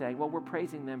 what are we saying? Well, we're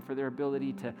praising them for their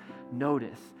ability to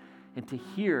notice and to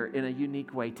hear in a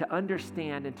unique way, to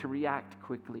understand and to react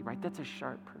quickly, right? That's a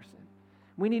sharp person.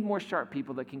 We need more sharp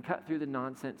people that can cut through the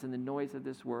nonsense and the noise of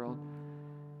this world,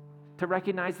 to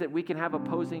recognize that we can have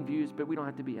opposing views, but we don't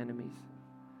have to be enemies.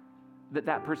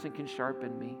 That person can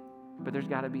sharpen me, but there's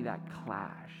got to be that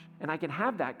clash. And I can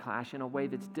have that clash in a way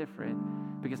that's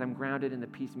different because I'm grounded in the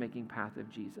peacemaking path of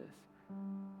Jesus.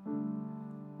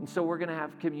 And so we're going to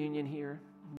have communion here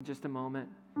in just a moment.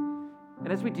 And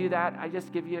as we do that, I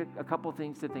just give you a couple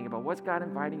things to think about. What's God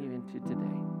inviting you into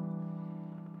today?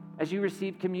 As you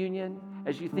receive communion,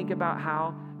 as you think about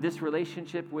how this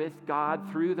relationship with God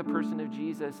through the person of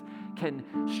Jesus can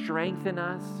strengthen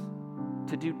us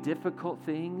to do difficult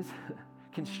things,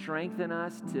 can strengthen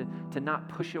us to not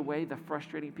push away the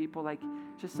frustrating people, like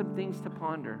just some things to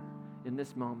ponder in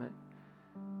this moment.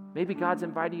 Maybe God's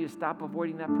inviting you to stop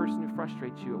avoiding that person who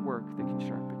frustrates you at work that can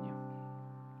sharpen you.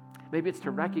 Maybe it's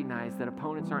to recognize that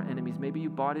opponents aren't enemies. Maybe you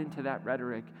bought into that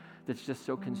rhetoric that's just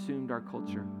so consumed our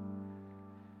culture.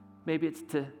 Maybe it's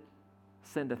to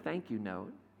send a thank you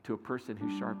note to a person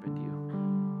who sharpened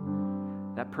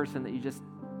you. That person that you just,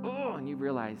 and you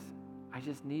realize, I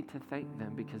just need to thank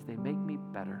them because they make me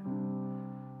better.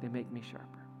 They make me sharper.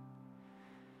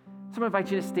 So I'm going to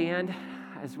invite you to stand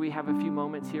as we have a few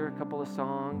moments here, a couple of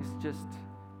songs, just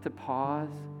to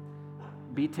pause,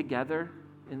 be together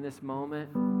in this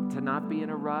moment, to not be in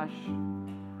a rush.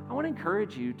 I want to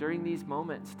encourage you during these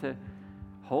moments to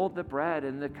hold the bread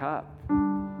and the cup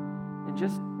and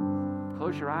just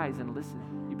close your eyes and listen.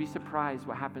 You'd be surprised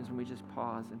what happens when we just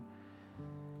pause. And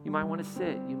you might want to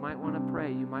sit. You might want to pray.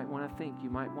 You might want to think. You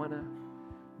might want to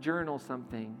journal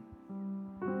something.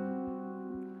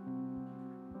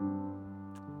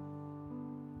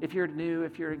 If you're new,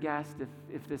 if you're a guest,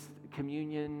 if this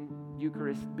communion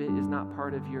Eucharist bit is not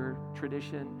part of your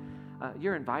tradition,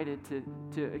 you're invited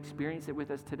to experience it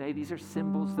with us today. These are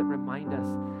symbols that remind us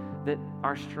that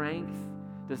our strength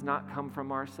does not come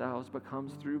from ourselves, but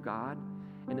comes through God.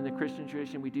 And in the Christian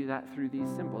tradition, we do that through these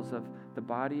symbols of the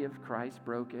body of Christ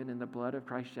broken and the blood of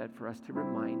Christ shed for us to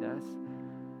remind us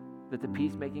that the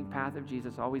peacemaking path of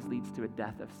Jesus always leads to a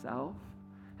death of self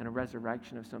and a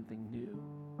resurrection of something new.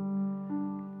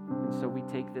 And so we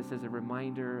take this as a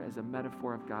reminder, as a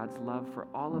metaphor of God's love for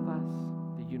all of us,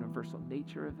 the universal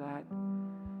nature of that.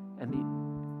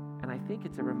 And I think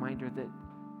it's a reminder that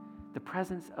the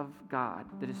presence of God,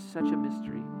 that is such a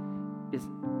mystery, is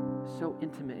so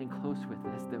intimate and close with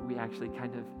this that we actually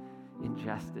kind of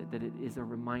ingest it, that it is a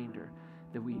reminder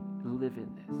that we live in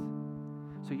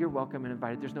this. So you're welcome and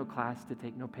invited. There's no class to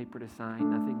take, no paper to sign,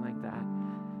 nothing like that.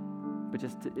 But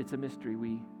it's a mystery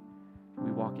we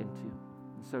walk into.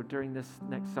 So during this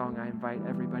next song, I invite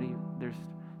everybody, there's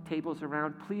tables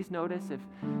around. Please notice if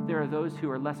there are those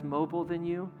who are less mobile than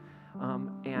you,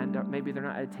 and maybe they're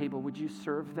not at a table, would you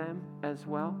serve them as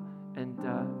well and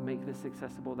make this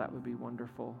accessible? That would be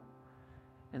wonderful.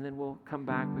 And then we'll come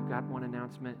back. We've got one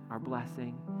announcement, our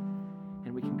blessing,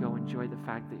 and we can go enjoy the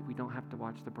fact that we don't have to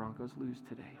watch the Broncos lose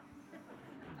today.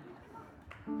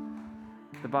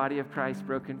 The body of Christ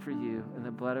broken for you and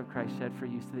the blood of Christ shed for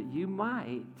you so that you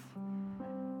might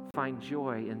find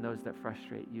joy in those that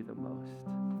frustrate you the most.